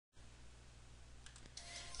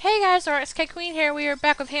Hey guys, RxKQueen here. We are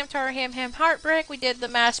back with Hamtaro, Heartbreak. We did the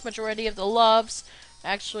vast majority of the loves.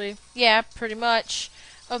 Actually, yeah, pretty much.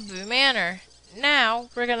 Of Boo Manor. Now,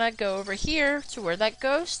 we're gonna go over here to where that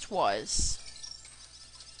ghost was.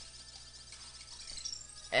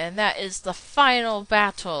 And that is the final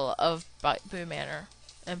battle of Boo Manor.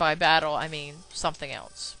 And by battle, I mean something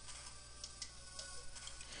else.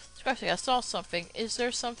 Especially, I saw something. Is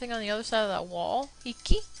there something on the other side of that wall?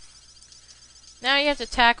 Iki? Now you have to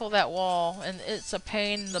tackle that wall, and it's a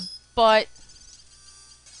pain in the butt.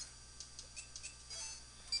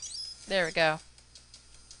 There we go.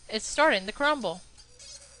 It's starting to crumble.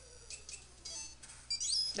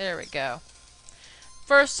 There we go.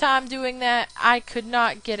 First time doing that, I could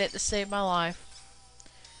not get it to save my life.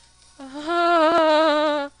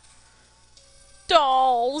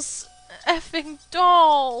 Dolls! Effing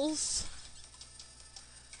dolls!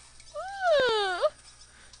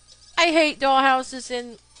 I hate dollhouses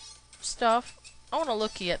and stuff. I want to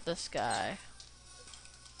looky at this guy.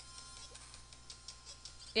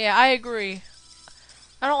 Yeah, I agree.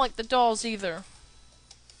 I don't like the dolls either.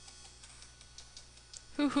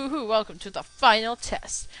 Hoo, welcome to the final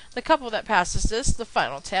test. The couple that passes the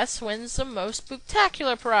final test, wins the most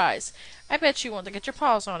spectacular prize. I bet you want to get your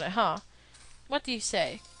paws on it, huh? What do you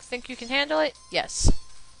say? Think you can handle it? Yes.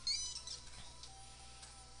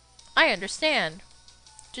 I understand.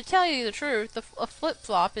 To tell you the truth, a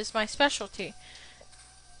flip-flop is my specialty.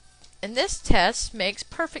 And this test makes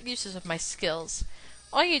perfect uses of my skills.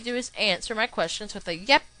 All you do is answer my questions with a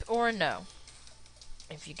yep or a no.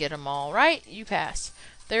 If you get them all right, you pass.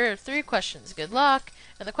 There are 3 questions. Good luck.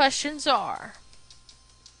 And the questions are: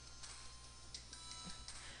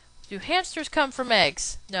 do hamsters come from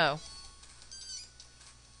eggs? No.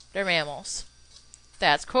 They're mammals.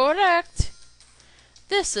 That's correct.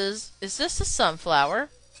 Is this a sunflower?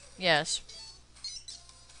 Yes.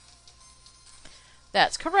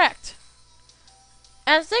 That's correct.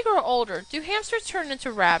 As they grow older, do hamsters turn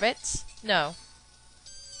into rabbits? No.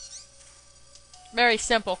 Very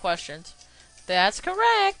simple questions. That's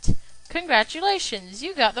correct. Congratulations,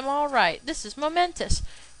 you got them all right. This is momentous.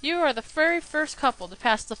 You are the very first couple to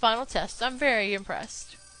pass the final test. I'm very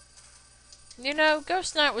impressed. You know,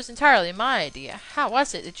 Ghost Night was entirely my idea. How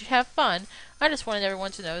was it? Did you have fun? I just wanted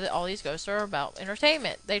everyone to know that all these ghosts are about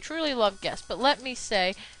entertainment. They truly love guests, but let me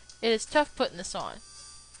say, it is tough putting this on.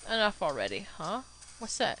 Enough already, huh?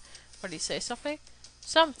 What's that? What do you say, something?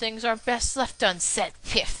 Some things are best left unsaid,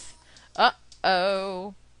 Piff.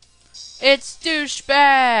 Uh-oh. It's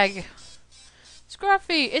Douchebag!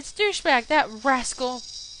 Scruffy, it's Douchebag, that rascal.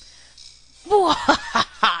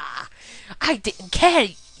 I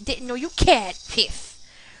didn't know you cared, Piff.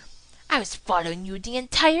 I was following you the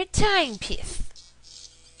entire time, Piff.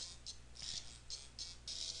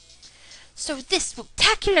 So this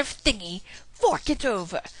spectacular thingy, fork it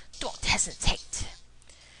over. Don't hesitate.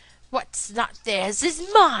 What's not theirs is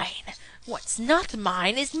mine. What's not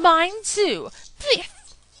mine is mine too. Piff.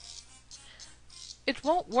 It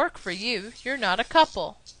won't work for you. You're not a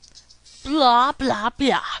couple. Blah, blah,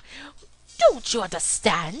 blah. Don't you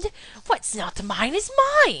understand? What's not mine is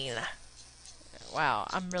mine. Wow,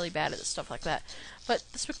 I'm really bad at stuff like that. But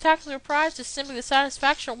the spectacular prize is simply the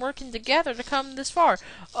satisfaction of working together to come this far.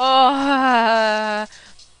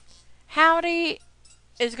 Howdy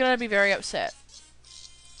is going to be very upset.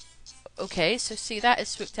 Okay, so see, that is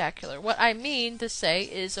spectacular. What I mean to say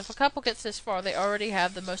is if a couple gets this far, they already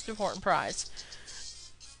have the most important prize.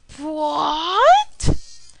 What?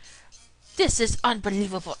 This is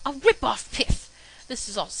unbelievable. A rip-off, Piff. This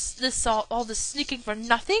is all this sneaking for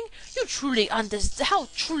nothing? How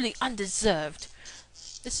truly undeserved.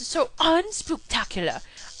 This is so unspectacular.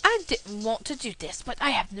 I didn't want to do this, but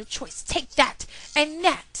I have no choice. Take that and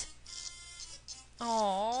that.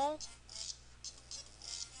 Aww.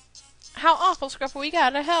 How awful, Scruffer. We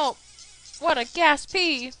gotta help. What a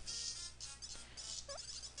gaspy.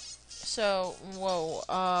 So,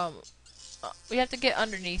 whoa, we have to get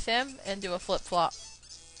underneath him and do a flip-flop.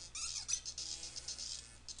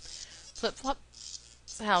 Flip-flop?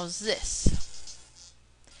 How's this?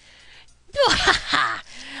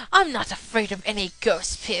 I'm not afraid of any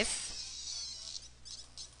ghost, Piff.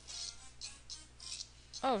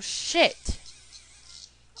 Oh, shit.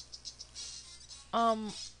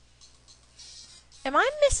 Am I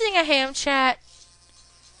missing a ham chat?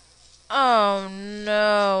 Oh,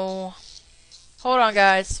 no. Hold on,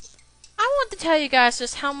 guys. I want to tell you guys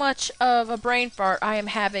just how much of a brain fart I am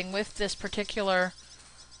having with this particular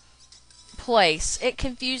place. It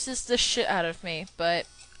confuses the shit out of me, but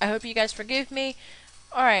I hope you guys forgive me.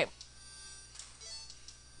 Alright.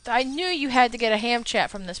 I knew you had to get a ham chat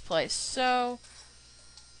from this place, so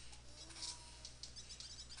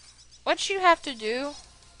what you have to do,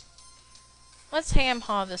 let's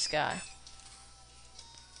ham-haw this guy.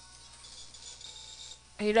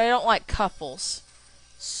 I don't like couples.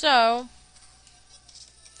 So,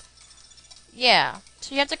 yeah.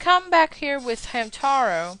 So you have to come back here with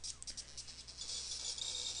Hamtaro.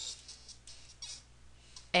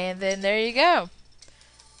 And then there you go.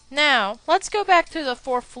 Now, let's go back to the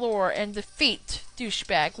 4th floor and defeat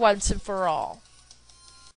Douchebag once and for all.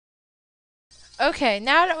 Okay,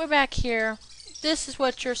 now that we're back here, this is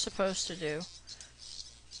what you're supposed to do.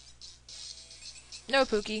 No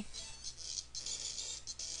Pookie.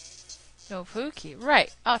 No Pookie.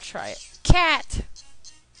 Right, I'll try it. Cat!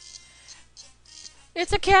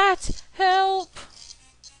 It's a cat! Help!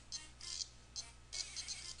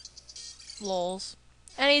 Lols.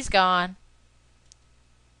 And he's gone.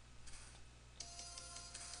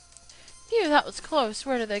 Phew, that was close.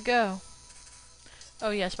 Where did they go?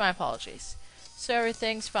 Oh yes, my apologies. So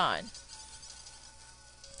everything's fine.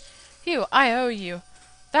 Phew, I owe you.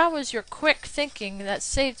 That was your quick thinking that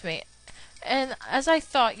saved me. And as I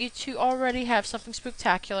thought, you two already have something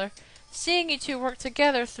spectacular. Seeing you two work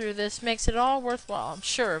together through this makes it all worthwhile, I'm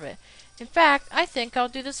sure of it. In fact, I think I'll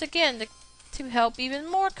do this again to help even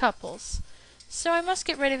more couples. So I must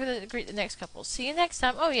get ready to greet the next couple. See you next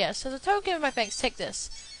time. Oh yeah, so the token of my thanks, take this.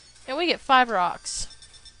 And we get 5 rocks.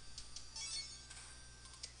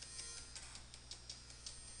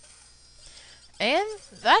 And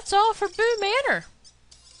that's all for Boo Manor.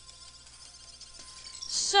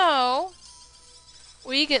 So,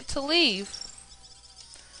 we get to leave.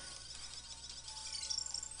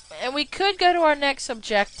 And we could go to our next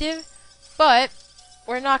objective, but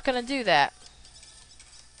we're not going to do that.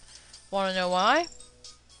 Want to know why?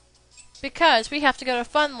 Because we have to go to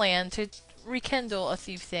Funland to rekindle a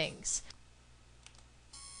few things.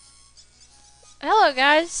 Hello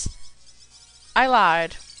guys! I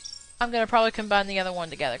lied. I'm going to probably combine the other one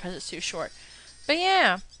together because it's too short. But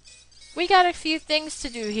yeah, we got a few things to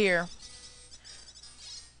do here.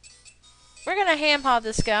 We're going to ham-haw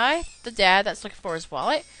this guy, the dad that's looking for his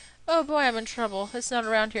wallet. Oh boy, I'm in trouble. It's not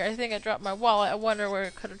around here. I think I dropped my wallet. I wonder where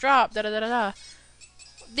it could have dropped. Da da da da da.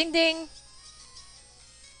 Ding ding!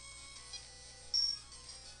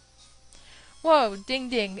 Whoa, ding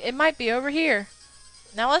ding. It might be over here.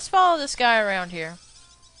 Now let's follow this guy around here.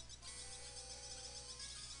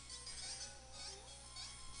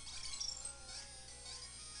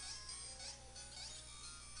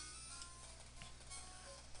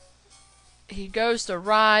 He goes to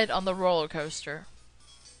ride on the roller coaster.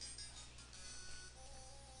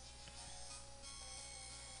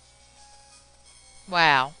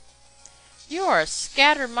 Wow. You are a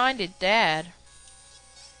scatter-minded dad.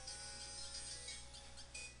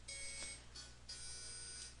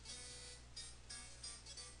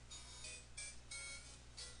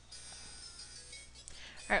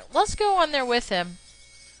 Alright, let's go on there with him.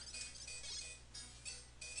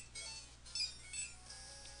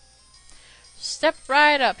 Step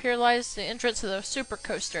right up. Here lies the entrance to the super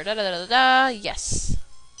coaster. Da da da da da. Yes.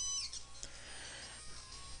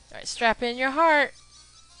 Alright, strap in your heart.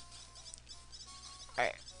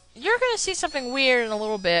 Alright. You're gonna see something weird in a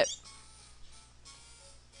little bit.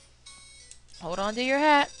 Hold on to your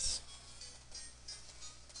hats.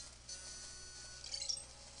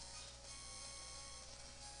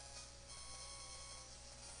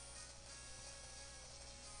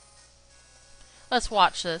 Let's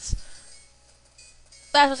watch this.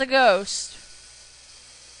 That was a ghost.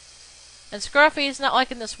 And Scruffy's not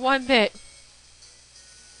liking this one bit.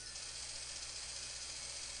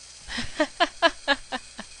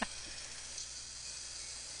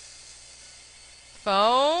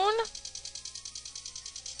 Phone?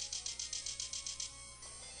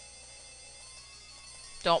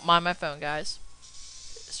 Don't mind my phone, guys.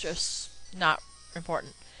 It's just not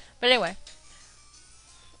important. But anyway.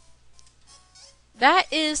 That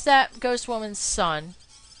is that ghost woman's son.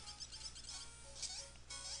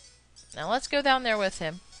 Now let's go down there with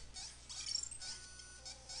him.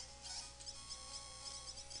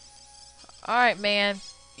 Alright, man.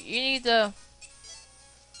 You need to...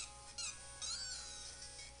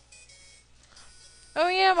 Oh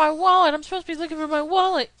yeah, my wallet. I'm supposed to be looking for my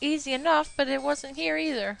wallet. Easy enough, but it wasn't here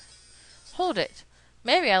either. Hold it.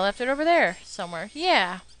 Maybe I left it over there somewhere.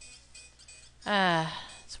 Yeah.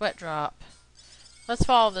 Sweat drop. Let's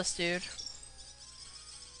follow this dude.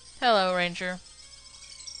 Hello, Ranger.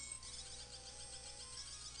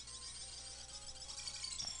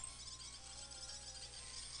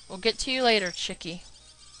 We'll get to you later, chickie.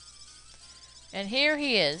 And here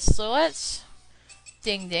he is. So let's...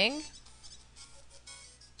 Ding ding.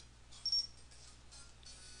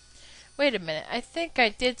 Wait a minute. I think I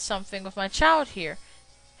did something with my child here.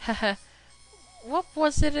 Haha. What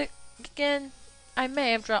was it again? I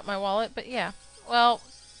may have dropped my wallet, but yeah. Well,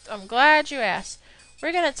 I'm glad you asked.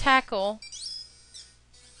 We're gonna tackle...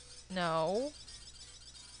 No.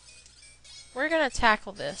 We're gonna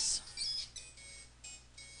tackle this.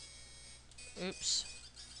 Oops.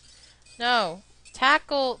 No.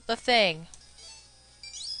 Tackle the thing.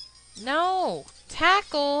 No.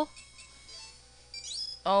 Tackle.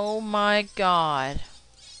 Oh my god.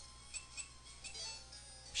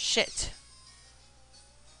 Shit.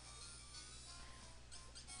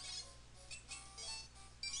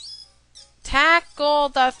 Tackle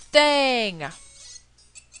the thing.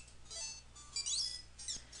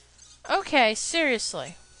 Okay,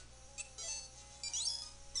 seriously.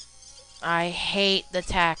 I hate the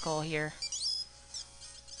tackle here.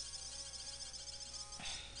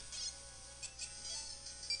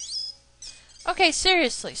 Okay,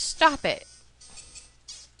 seriously, stop it.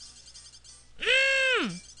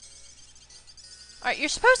 Alright, you're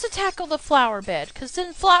supposed to tackle the flower bed, because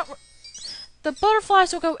then the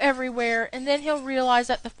butterflies will go everywhere, and then he'll realize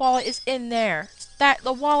that the wallet is in there. That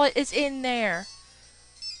the wallet is in there.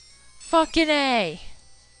 Fucking A.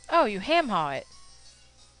 Oh, you ham-haw it.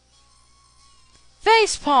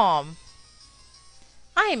 Facepalm!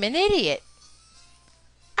 I am an idiot.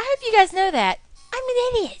 I hope you guys know that. I'm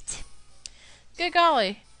an idiot. Good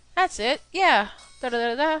golly. That's it. Yeah.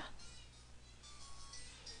 Da-da-da-da.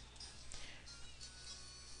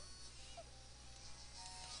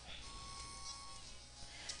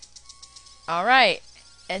 Alright.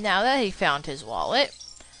 And now that he found his wallet,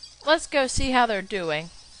 let's go see how they're doing.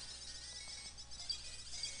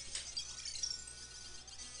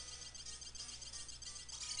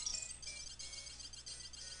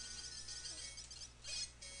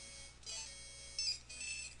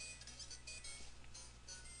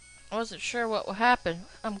 I wasn't sure what would happen.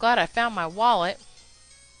 I'm glad I found my wallet.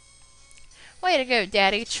 Way to go,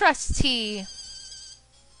 Daddy. Trusty.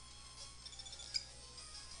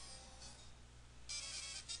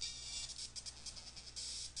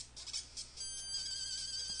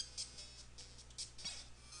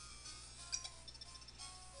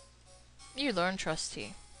 You learn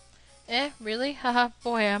trusty. Really? Haha,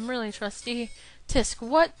 boy, I'm really trusty. Tisk,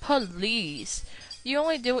 what police? You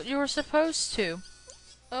only did what you were supposed to.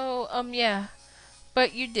 Oh, yeah.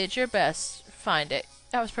 But you did your best. Find it.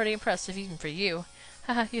 That was pretty impressive even for you.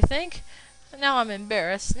 Haha, you think? Now I'm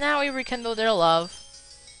embarrassed. Now we rekindle their love.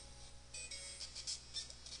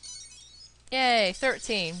 Yay,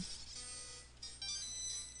 13.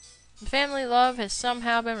 The family love has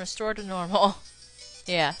somehow been restored to normal.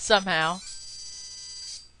 Yeah, somehow.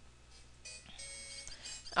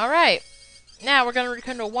 Alright. Now we're going to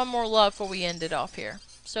rekindle one more love before we end it off here.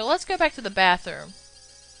 So let's go back to the bathroom.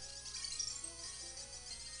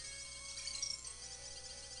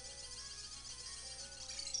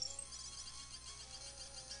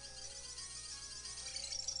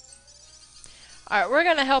 Alright, we're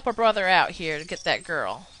going to help our brother out here to get that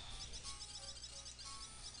girl.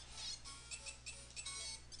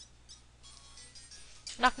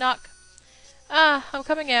 Knock, knock. I'm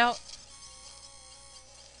coming out.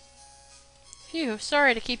 Phew,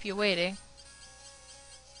 sorry to keep you waiting.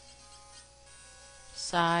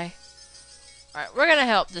 Sigh. Alright, we're going to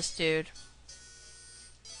help this dude.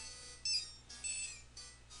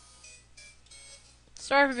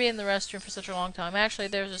 Sorry for being in the restroom for such a long time. Actually,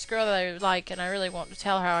 there's this girl that I like, and I really want to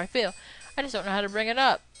tell her how I feel. I just don't know how to bring it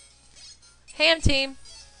up. Ham team.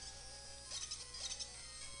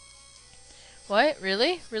 What?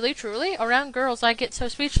 Really? Really, truly? Around girls, I get so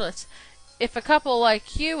speechless. If a couple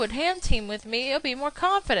like you would ham team with me, I'll be more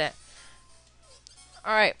confident.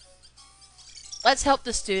 Alright. Let's help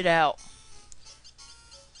this dude out.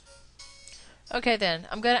 Okay then,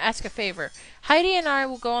 I'm gonna ask a favor. Heidi and I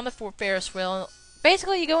will go on the Ferris wheel.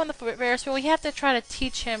 Basically, you go on the Ferris wheel, you have to try to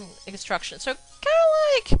teach him instructions. So,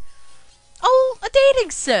 kind of like, a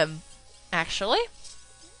dating sim, actually.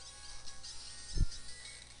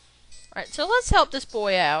 Alright, so let's help this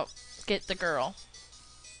boy out. Get the girl.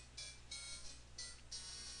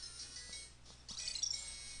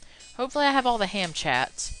 Hopefully I have all the ham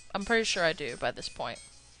chats. I'm pretty sure I do by this point.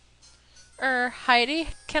 Heidi,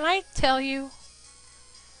 can I tell you?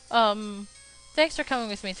 Thanks for coming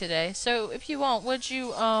with me today. So, if you want, would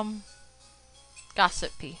you,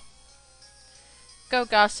 gossip pee? Go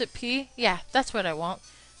gossip pee? Yeah, that's what I want.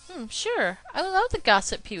 Sure. I would love to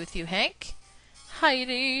gossip pee with you, Hank.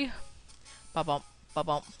 Heidi. Ba-bump,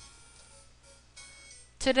 ba-bump.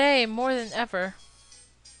 Today, more than ever.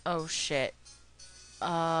 Oh, shit.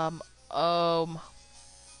 Coach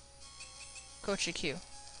Q.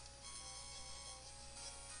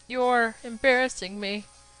 You're embarrassing me.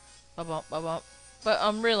 Ba-bump, ba-bump.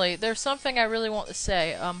 But, really, there's something I really want to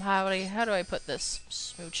say. How do I put this?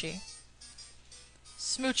 Smoochy.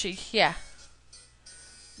 Smoochy, yeah.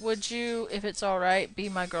 Would you, if it's alright, be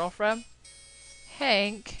my girlfriend?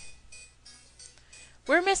 Hank.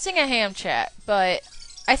 We're missing a ham chat, but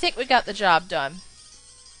I think we got the job done.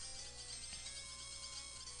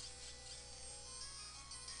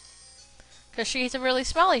 Because she's a really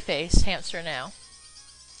smiley face hamster now.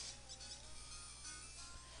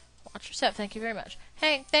 Watch your step, thank you very much.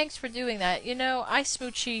 Hank, thanks for doing that. You know, I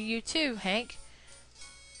smoochy you too, Hank.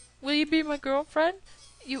 Will you be my girlfriend?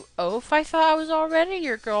 You oaf, I thought I was already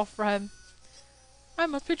your girlfriend. I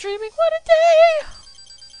must be dreaming, what a day!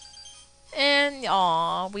 And,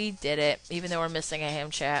 aw, we did it, even though we're missing a ham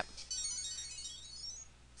chat.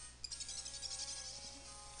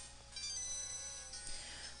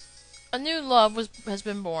 A new love has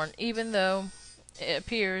been born, even though it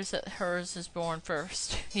appears that hers is born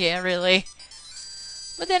first. Yeah, really.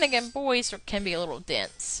 But then again, boys can be a little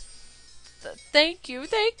dense. Thank you,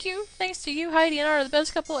 thank you. Thanks to you, Heidi and I are the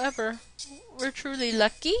best couple ever. We're truly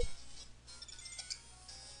lucky.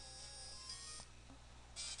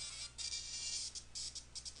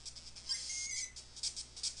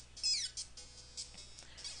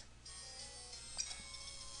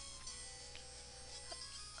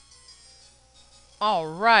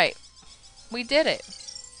 Alright. We did it.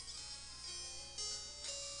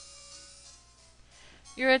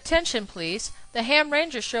 Your attention, please. The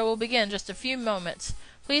Hamranger show will begin in just a few moments.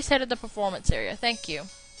 Please head to the performance area. Thank you.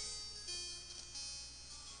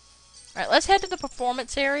 Alright, let's head to the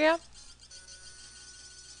performance area.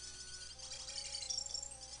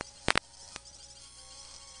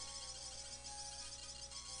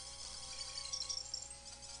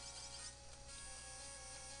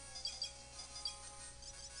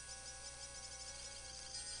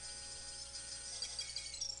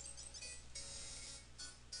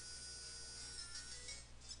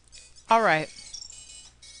 Alright.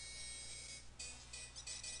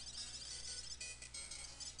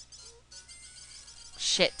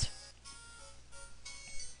 Shit.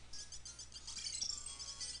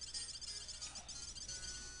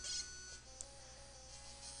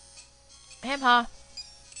 Hamha.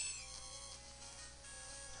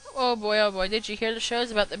 Oh boy, did you hear the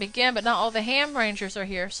show's about to begin, but not all the Hamrangers are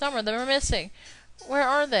here. Some of them are missing. Where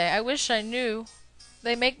are they? I wish I knew.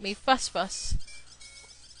 They make me fuss.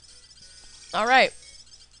 Alright.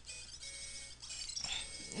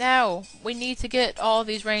 Now, we need to get all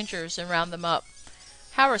these rangers and round them up.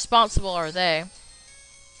 How responsible are they?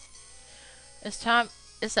 Is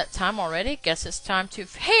that time already? Guess it's time to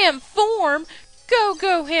ham form! Go,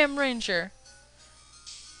 Hamranger!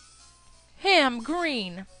 Ham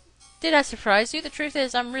green! Did I surprise you? The truth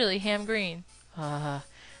is, I'm really ham green. Not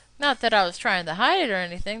that I was trying to hide it or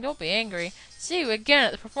anything. Don't be angry. See you again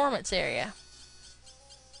at the performance area.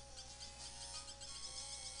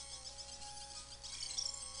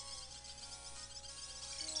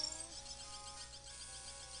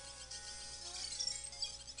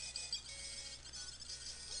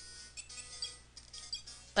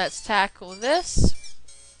 Let's tackle this.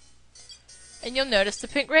 And you'll notice the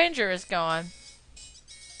Pink Ranger is gone.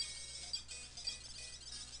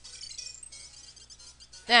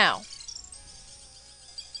 Now,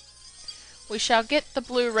 we shall get the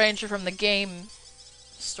Blue Ranger from the game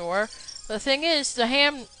store. The thing is,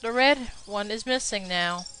 the red one is missing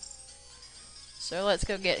now. So let's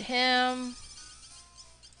go get him.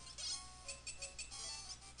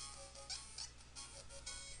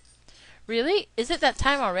 Really? Is it that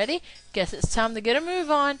time already? Guess it's time to get a move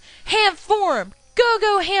on. Ham form!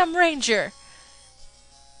 Go, Hamranger!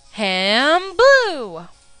 Ham blue!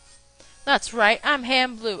 That's right, I'm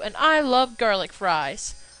Ham Blue, and I love garlic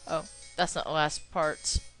fries. Oh, that's not the last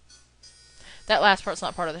part. That last part's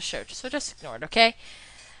not part of the show, so just ignore it, okay?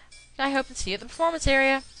 I hope to see you at the performance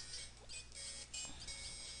area.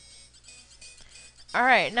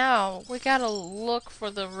 Alright, now, we gotta look for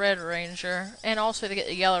the Red Ranger, and also to get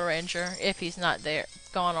the Yellow Ranger, if he's not there,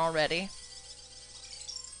 gone already.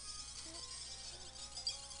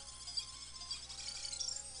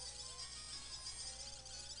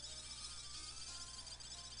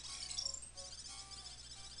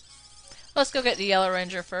 Let's go get the Yellow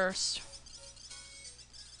Ranger first.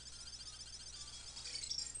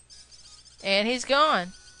 And he's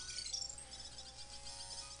gone.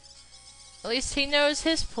 At least he knows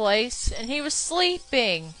his place, and he was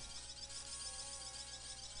sleeping.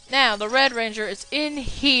 Now, the Red Ranger is in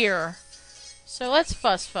here. So let's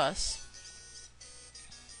fuss.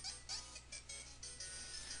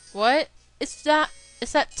 What? It's that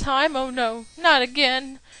time? Oh no, not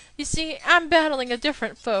again. You see, I'm battling a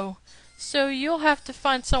different foe. So you'll have to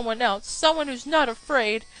find someone else, someone who's not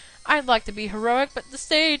afraid. I'd like to be heroic, but the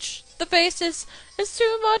stage, the faces, is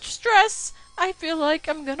too much stress. I feel like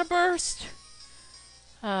I'm gonna burst.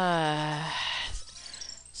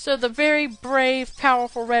 So the very brave,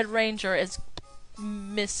 powerful Red Ranger is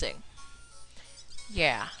missing.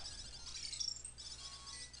 Yeah.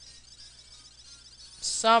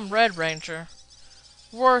 Some Red Ranger.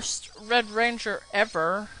 Worst Red Ranger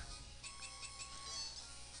ever.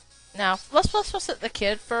 Now, let's fuss at the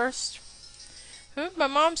kid first. My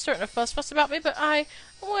mom's starting to fuss about me, but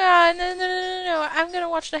well, no. I'm gonna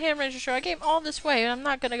watch the Hamranger show. I gave all this way, and I'm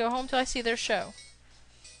not gonna go home till I see their show.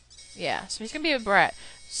 Yeah, so he's gonna be a brat.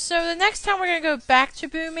 So the next time we're gonna go back to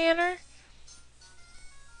Boo Manor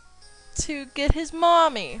to get his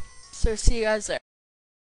mommy. So see you guys there.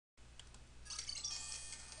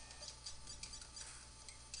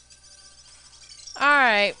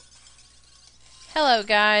 Alright. Hello,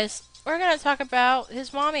 guys. We're going to talk about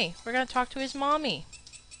his mommy. We're going to talk to his mommy.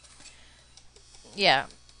 Yeah.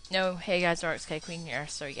 No, hey guys, RxKQueen here,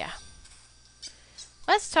 so yeah.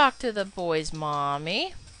 Let's talk to the boy's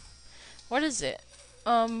mommy. What is it?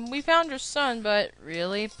 We found your son, but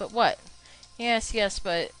really? But what? Yes,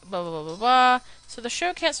 but blah, blah, blah, blah, blah. So the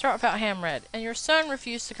show can't start without Hamred, and your son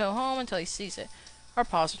refused to go home until he sees it. Our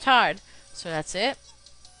paws are tied. So that's it?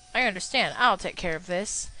 I understand. I'll take care of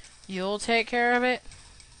this. You'll take care of it?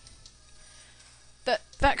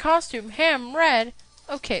 That costume, Hamred?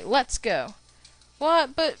 Okay, let's go.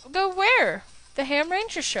 What? But go where? The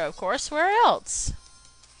Hamranger show, of course. Where else?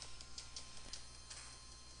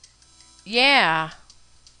 Yeah.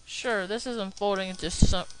 Sure, this is unfolding into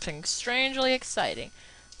something strangely exciting.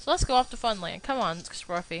 So let's go off to Funland. Come on,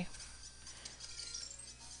 Scruffy.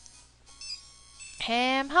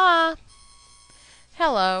 Ham-ha!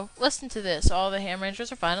 Hello. Listen to this. All the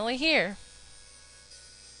Hamrangers are finally here.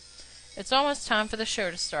 It's almost time for the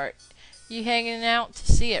show to start. You hanging out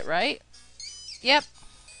to see it, right? Yep.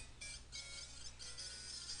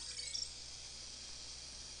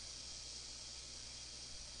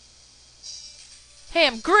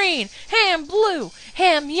 Ham green, ham blue,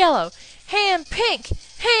 ham yellow, ham pink,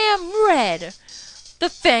 ham red. The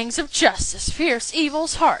fangs of justice pierce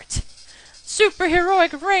evil's heart.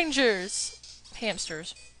 Superheroic rangers.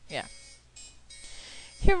 Hamsters. Yeah.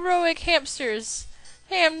 Heroic hamsters.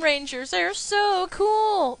 Ham Rangers, they're so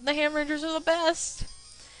cool! The Ham Rangers are the best!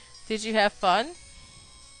 Did you have fun?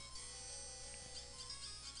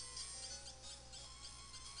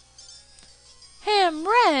 Ham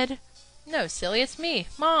Red? No, silly, it's me,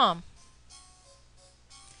 Mom.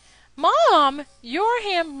 Mom? You're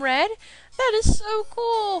Ham Red? That is so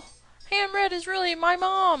cool! Ham Red is really my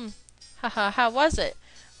mom! Haha, how was it?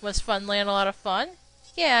 Was Funland a lot of fun?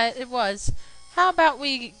 Yeah, it was. How about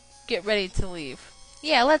we get ready to leave?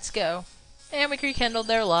 Yeah, let's go. And we rekindled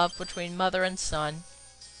their love between mother and son.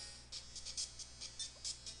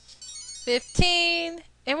 15!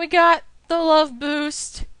 And we got the love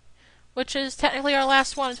boost, which is technically our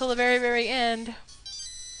last one until the very, very end.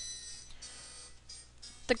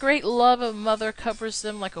 The great love of mother covers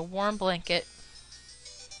them like a warm blanket.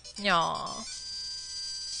 Aww.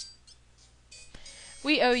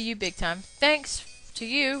 We owe you big time. Thanks to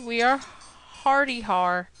you, we are Hardy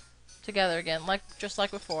Har together again, just like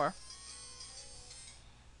before.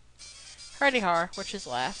 Hardy Har, which is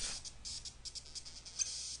laugh.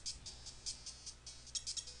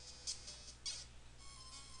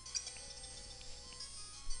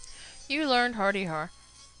 You learned Hardy Har.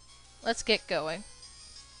 Let's get going.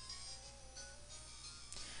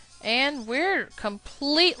 And we're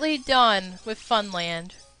completely done with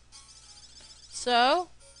Funland. So,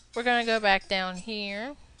 we're gonna go back down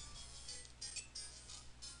here.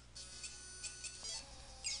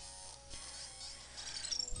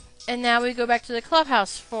 And now we go back to the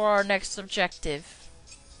clubhouse for our next objective.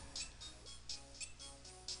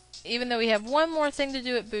 Even though we have one more thing to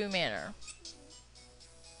do at Boo Manor.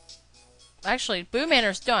 Actually, Boo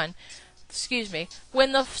Manor's done. Excuse me.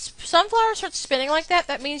 When the sunflower starts spinning like that,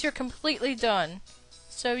 that means you're completely done.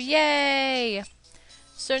 So, yay!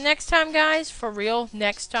 So next time, guys, for real,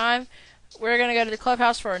 next time, we're going to go to the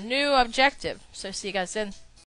clubhouse for a new objective. So see you guys then.